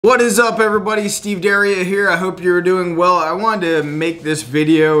What is up, everybody? Steve Daria here. I hope you're doing well. I wanted to make this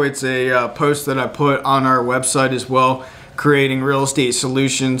video. It's a post that I put on our website as well, Creating Real Estate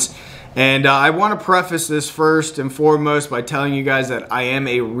Solutions. And I want to preface this first and foremost by telling you guys that I am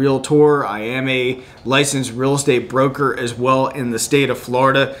a realtor. I am a licensed real estate broker as well in the state of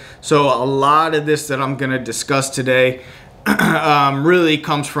Florida. So a lot of this that I'm going to discuss today really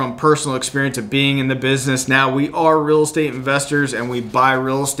comes from personal experience of being in the business. Now, we are real estate investors and we buy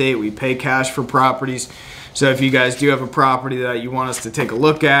real estate. We pay cash for properties. So if you guys do have a property that you want us to take a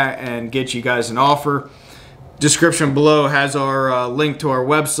look at and get you guys an offer, description below has our link to our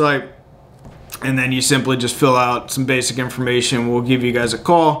website, and then you simply just fill out some basic information. We'll give you guys a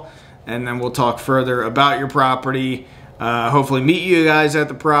call and then we'll talk further about your property. Hopefully meet you guys at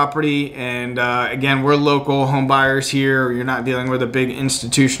the property. And again, we're local home buyers here. You're not dealing with a big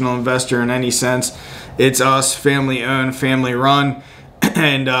institutional investor in any sense. It's us, family owned, family run.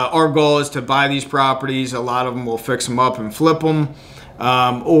 And our goal is to buy these properties. A lot of them we'll fix them up and flip them,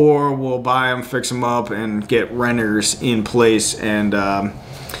 or we'll buy them, fix them up, and get renters in place. And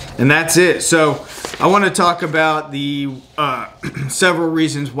that's it. So I want to talk about the several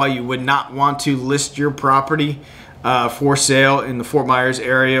reasons why you would not want to list your property for sale in the Fort Myers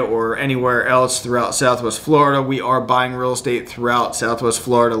area or anywhere else throughout Southwest Florida. We are buying real estate throughout Southwest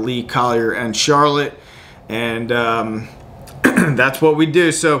Florida, Lee, Collier, and Charlotte, and that's what we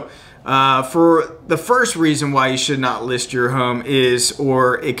do. So for the first reason why you should not list your home is,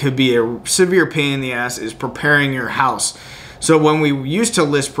 or it could be a severe pain in the ass, is preparing your house. So when we used to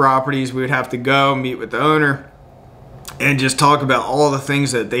list properties, we would have to go meet with the owner and just talk about all the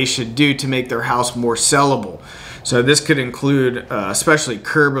things that they should do to make their house more sellable. So this could include especially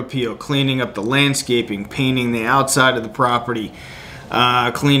curb appeal, cleaning up the landscaping, painting the outside of the property,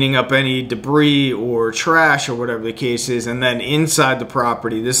 cleaning up any debris or trash or whatever the case is. And then inside the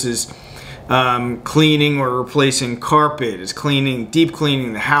property, this is cleaning or replacing carpet, it's cleaning, deep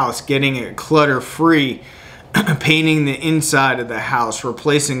cleaning the house, getting it clutter free, painting the inside of the house,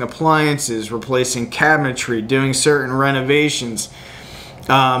 replacing appliances, replacing cabinetry, doing certain renovations,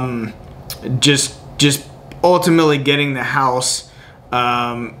 just ultimately getting the house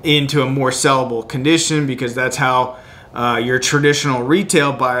into a more sellable condition, because that's how your traditional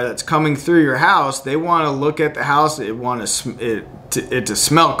retail buyer that's coming through your house, they want to look at the house, they want it to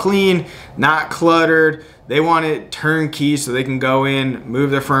smell clean, not cluttered. They want it turnkey so they can go in,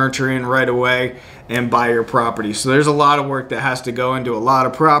 move their furniture in right away, and buy your property. So there's a lot of work that has to go into a lot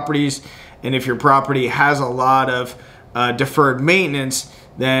of properties, and if your property has a lot of deferred maintenance,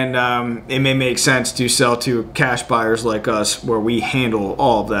 then it may make sense to sell to cash buyers like us, where we handle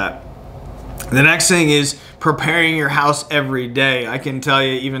all of that. The next thing is preparing your house every day. I can tell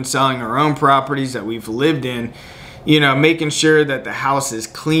you, even selling our own properties that we've lived in, you know, making sure that the house is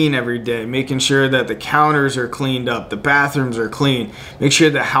clean every day, making sure that the counters are cleaned up, the bathrooms are clean, make sure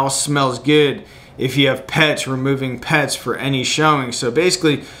the house smells good. If you have pets, removing pets for any showing. So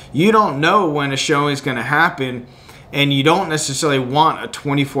basically, you don't know when a showing is going to happen, and you don't necessarily want a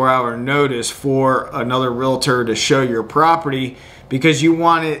 24-hour notice for another realtor to show your property, because you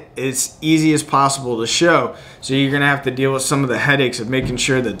want it as easy as possible to show. So you're gonna have to deal with some of the headaches of making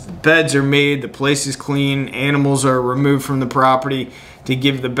sure that the beds are made, the place is clean, animals are removed from the property to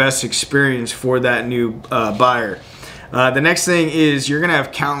give the best experience for that new buyer. The next thing is you're gonna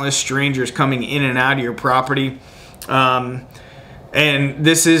have countless strangers coming in and out of your property. And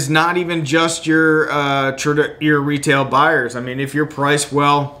this is not even just your retail buyers. I mean, if you're priced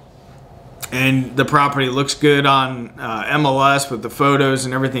well and the property looks good on MLS with the photos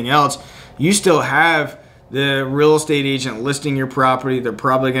and everything else, you still have the real estate agent listing your property. They're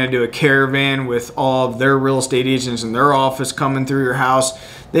probably going to do a caravan with all of their real estate agents in their office coming through your house.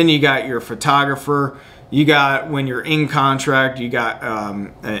 Then you got your photographer. You got, when you're in contract, you got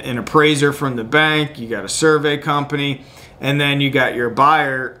an appraiser from the bank. You got a survey company. And then you got your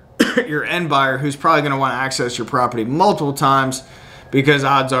buyer, your end buyer, who's probably going to want to access your property multiple times, because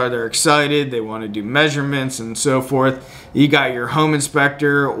odds are they're excited, they want to do measurements and so forth. You got your home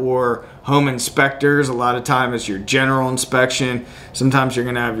inspector or home inspectors. A lot of time it's your general inspection. Sometimes you're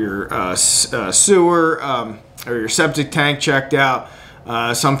going to have your sewer or your septic tank checked out.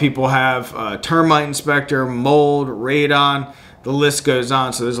 Some people have termite inspector, mold, radon. The list goes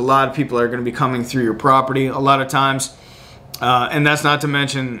on. So there's a lot of people that are going to be coming through your property a lot of times. And that's not to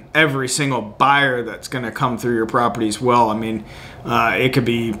mention every single buyer that's going to come through your property as well. I mean, it could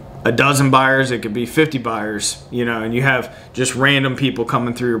be a dozen buyers, it could be 50 buyers, you know, and you have just random people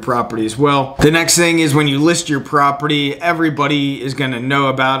coming through your property as well. The next thing is when you list your property, everybody is going to know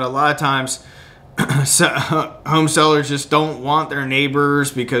about it. A lot of times home sellers just don't want their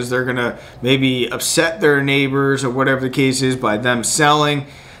neighbors because they're gonna maybe upset their neighbors or whatever the case is by them selling,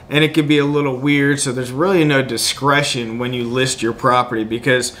 and it could be a little weird. So there's really no discretion when you list your property,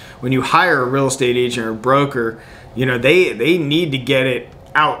 because when you hire a real estate agent or broker, you know, they need to get it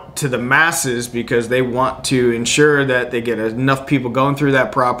out to the masses because they want to ensure that they get enough people going through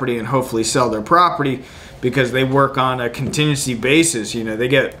that property and hopefully sell their property, because they work on a contingency basis. You know, they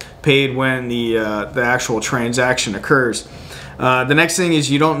get paid when the actual transaction occurs. The next thing is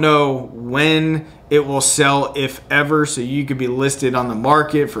you don't know when it will sell, if ever. So you could be listed on the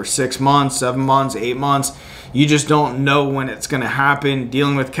market for 6 months, 7 months, 8 months. You just don't know when it's going to happen.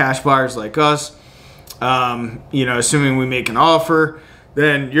 Dealing with cash buyers like us, you know, assuming we make an offer,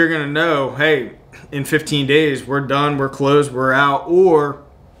 then you're going to know, hey, in 15 days, we're done, we're closed, we're out. Or,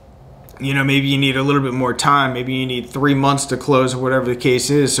 you know, maybe you need a little bit more time. Maybe you need 3 months to close, or whatever the case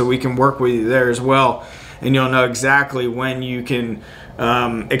is, so we can work with you there as well. And you'll know exactly when you can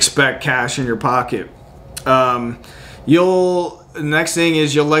expect cash in your pocket. The next thing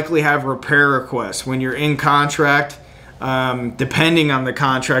is you'll likely have repair requests. When you're in contract, depending on the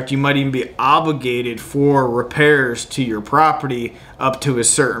contract, you might even be obligated for repairs to your property up to a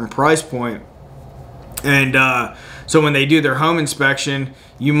certain price point. And so when they do their home inspection,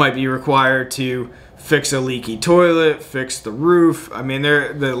 you might be required to fix a leaky toilet, fix the roof. I mean,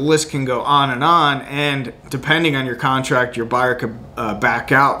 the list can go on, and depending on your contract, your buyer could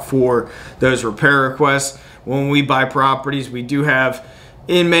back out for those repair requests. When we buy properties, we do have,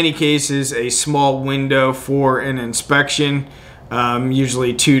 in many cases, a small window for an inspection,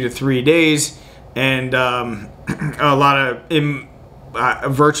 usually 2 to 3 days, and in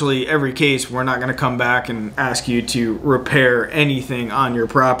virtually every case, we're not going to come back and ask you to repair anything on your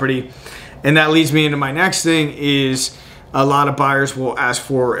property. And that leads me into my next thing is a lot of buyers will ask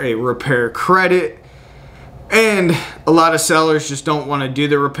for a repair credit, and a lot of sellers just don't want to do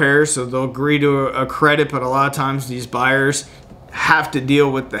the repairs, so they'll agree to a credit. But a lot of times these buyers have to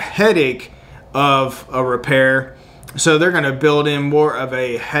deal with the headache of a repair, so they're going to build in more of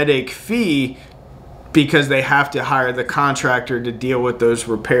a headache fee because they have to hire the contractor to deal with those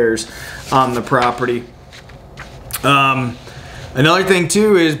repairs on the property. Another thing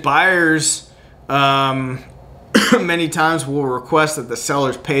too is buyers many times will request that the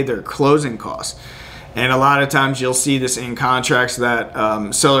sellers pay their closing costs. And a lot of times you'll see this in contracts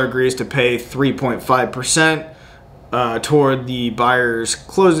that seller agrees to pay 3.5% toward the buyer's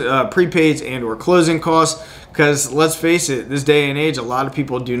prepaids and or closing costs. Because let's face it, this day and age, a lot of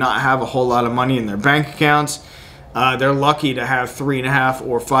people do not have a whole lot of money in their bank accounts. They're lucky to have 3.5%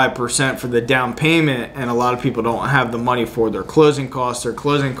 or 5% for the down payment, and a lot of people don't have the money for their closing costs. Their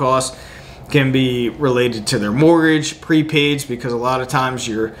closing costs can be related to their mortgage, prepaids, because a lot of times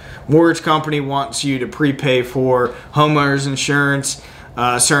your mortgage company wants you to prepay for homeowners insurance,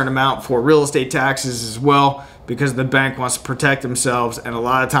 a certain amount for real estate taxes as well, because the bank wants to protect themselves, and a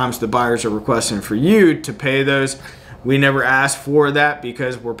lot of times the buyers are requesting for you to pay those. We never ask for that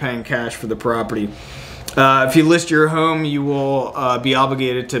because we're paying cash for the property. If you list your home, you will be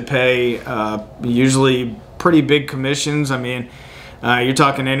obligated to pay usually pretty big commissions. I mean, you're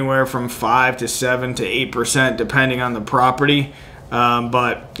talking anywhere from 5 to 7 to 8% depending on the property.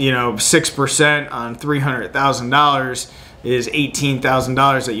 But you know, 6% on $300,000 is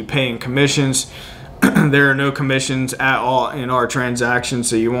 $18,000 that you pay in commissions. There are no commissions at all in our transaction,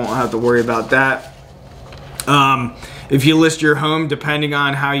 so you won't have to worry about that. If you list your home, depending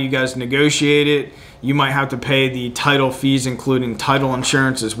on how you guys negotiate it, you might have to pay the title fees, including title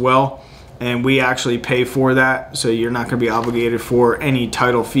insurance as well. And we actually pay for that, so you're not going to be obligated for any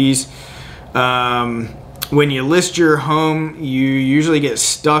title fees. When you list your home, you usually get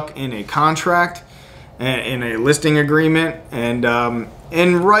stuck in a contract, in a listing agreement,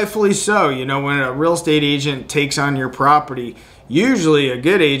 and rightfully so. You know, when a real estate agent takes on your property, usually a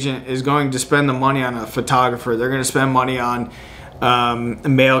good agent is going to spend the money on a photographer. They're going to spend money on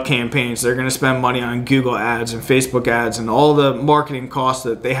mail campaigns. They're going to spend money on Google ads and Facebook ads and all the marketing costs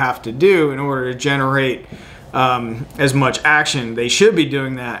that they have to do in order to generate as much action. They should be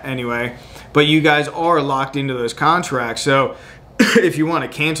doing that anyway, but you guys are locked into those contracts. So if you want to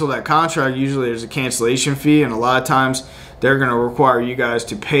cancel that contract, usually there's a cancellation fee, and a lot of times they're going to require you guys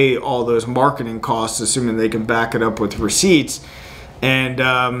to pay all those marketing costs, assuming they can back it up with receipts.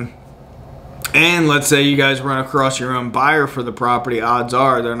 And let's say you guys run across your own buyer for the property, odds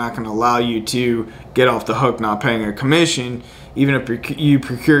are they're not going to allow you to get off the hook not paying a commission. Even if you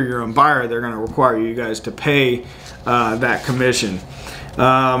procure your own buyer, they're going to require you guys to pay that commission.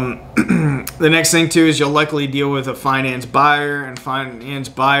 The next thing too is you'll likely deal with a finance buyer, and finance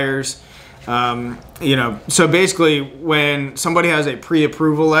buyers You know, so basically when somebody has a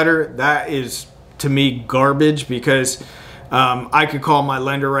pre-approval letter, that is to me garbage, because I could call my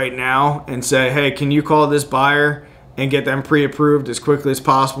lender right now and say, hey, can you call this buyer and get them pre-approved as quickly as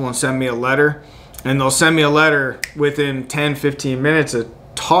possible and send me a letter? And they'll send me a letter within 10-15 minutes of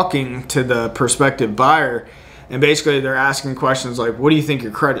talking to the prospective buyer. And basically they're asking questions like, what do you think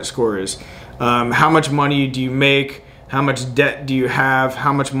your credit score is? How much money do you make? How much debt do you have?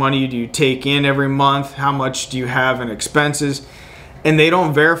 How much money do you take in every month? How much do you have in expenses? And they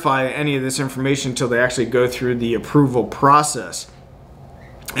don't verify any of this information until they actually go through the approval process.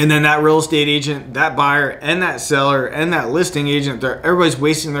 And then that real estate agent, that buyer, and that seller, and that listing agent, everybody's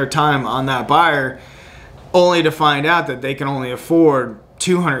wasting their time on that buyer, only to find out that they can only afford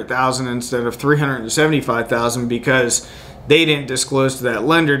 $200,000 instead of $375,000 because they didn't disclose to that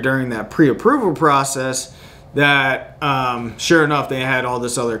lender during that pre-approval process that sure enough, they had all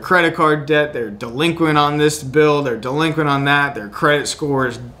this other credit card debt, they're delinquent on this bill, they're delinquent on that, their credit score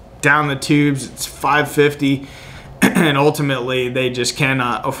is down the tubes, it's 550, and ultimately they just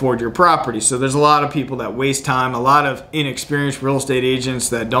cannot afford your property. So there's a lot of people that waste time, a lot of inexperienced real estate agents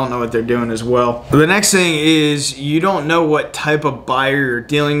that don't know what they're doing as well. The next thing is you don't know what type of buyer you're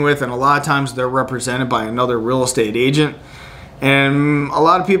dealing with, and a lot of times they're represented by another real estate agent. And a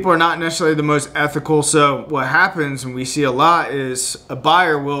lot of people are not necessarily the most ethical. So what happens, and we see a lot, is a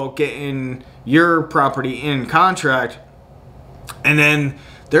buyer will get in your property in contract and then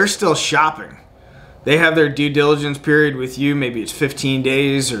they're still shopping. They have their due diligence period with you. Maybe it's 15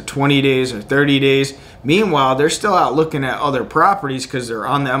 days or 20 days or 30 days. Meanwhile, they're still out looking at other properties because they're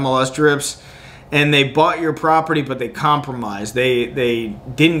on the MLS drips. And they bought your property, but they compromised. They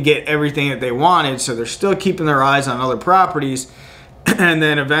didn't get everything that they wanted, so they're still keeping their eyes on other properties. And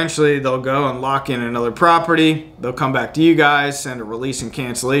then eventually they'll go and lock in another property. They'll come back to you guys, send a release and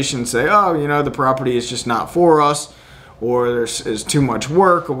cancellation, say, oh, you know, the property is just not for us, or there's too much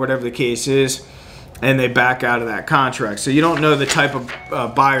work, or whatever the case is, and they back out of that contract. So you don't know the type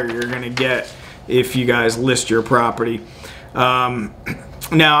of buyer you're going to get if you guys list your property.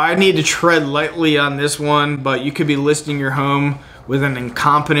 Now, I need to tread lightly on this one, but you could be listing your home with an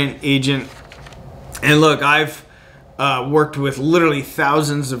incompetent agent. And look, I've worked with literally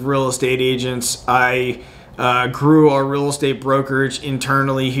thousands of real estate agents. I grew our real estate brokerage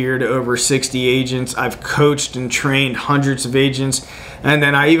internally here to over 60 agents. I've coached and trained hundreds of agents. And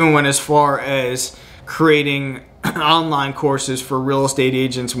then I even went as far as creating online courses for real estate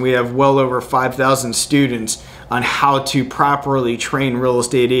agents. We have well over 5,000 students on how to properly train real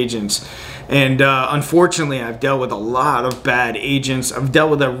estate agents. And unfortunately, I've dealt with a lot of bad agents. I've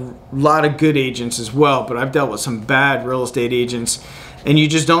dealt with a lot of good agents as well, but I've dealt with some bad real estate agents, and you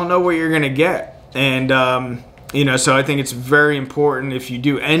just don't know what you're gonna get. And you know, so I think it's very important, if you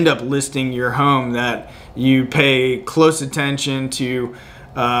do end up listing your home, that you pay close attention to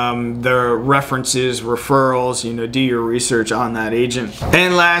the references, referrals, you know, do your research on that agent.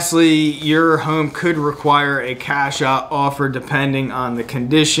 And lastly, your home could require a cash out offer depending on the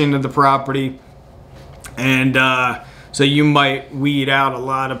condition of the property. And so you might weed out a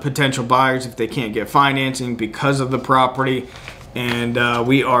lot of potential buyers if they can't get financing because of the property. And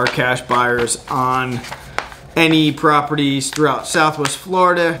we are cash buyers on any properties throughout Southwest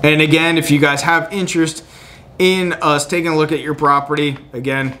Florida. And again, if you guys have interest in us taking a look at your property,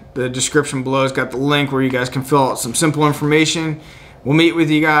 again, the description below has got the link where you guys can fill out some simple information. We'll meet with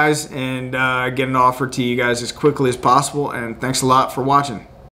you guys and get an offer to you guys as quickly as possible. And thanks a lot for watching.